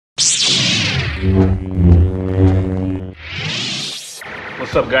What's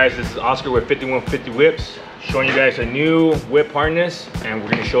up guys, this is Oscar with 5150 Whips, showing you guys a new whip harness, and we're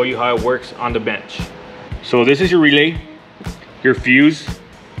going to show you how it works on the bench. So this is your relay, your fuse,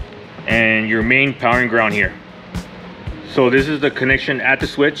 and your main power and ground here. So this is the connection at the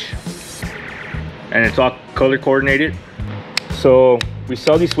switch, and it's all color coordinated. So we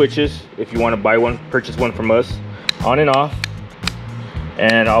sell these switches if you want to buy one, purchase one from us, on and off,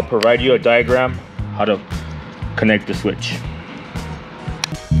 and I'll provide you a diagram how to connect the switch.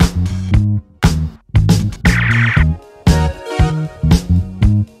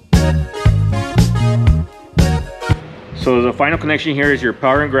 So the final connection here is your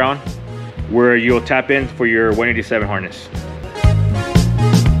power and ground, where you'll tap in for your 187 harness.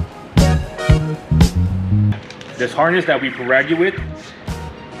 This harness that we provide you with,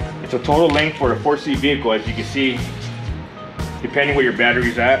 it's a total length for a 4-seat vehicle. As you can see, depending where your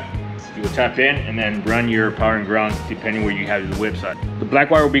battery's at, you will tap in and then run your power and ground depending where you have the whip side. The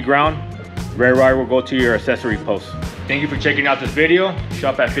black wire will be ground, red wire will go to your accessory post. Thank you for checking out this video.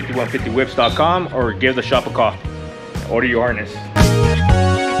 Shop at 5150whips.com or give the shop a call. Order your harness.